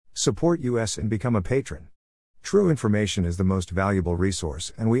Support us and become a patron. True information is the most valuable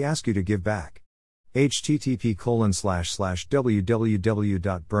resource, and we ask you to give back.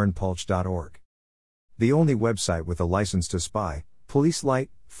 http://www.burnpulch.org. The only website with a license to spy, Police Light.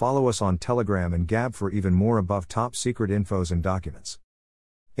 Follow us on Telegram and Gab for even more above top secret infos and documents.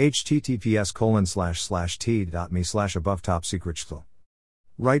 https://t.me/above top secret schtel.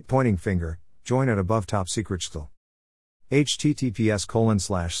 Right pointing finger, join at above top secret schtel.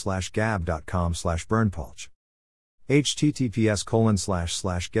 https://gab.com/burnpulch.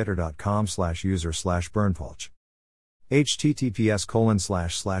 https://getter.com/user/burnpulch.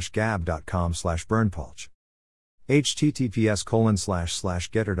 https://gab.com/burnpulch.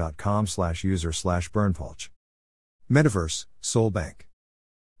 https://getter.com/user/burnpulch. Metaverse, Soulbank.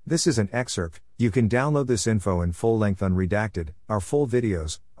 This is an excerpt. You can download this info in full length unredacted, our full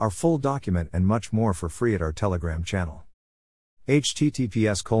videos, our full document and much more for free at our Telegram channel.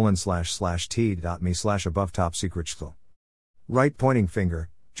 https://t.me/above top secret schtel. Right pointing finger,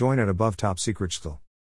 join at above top secret schtel.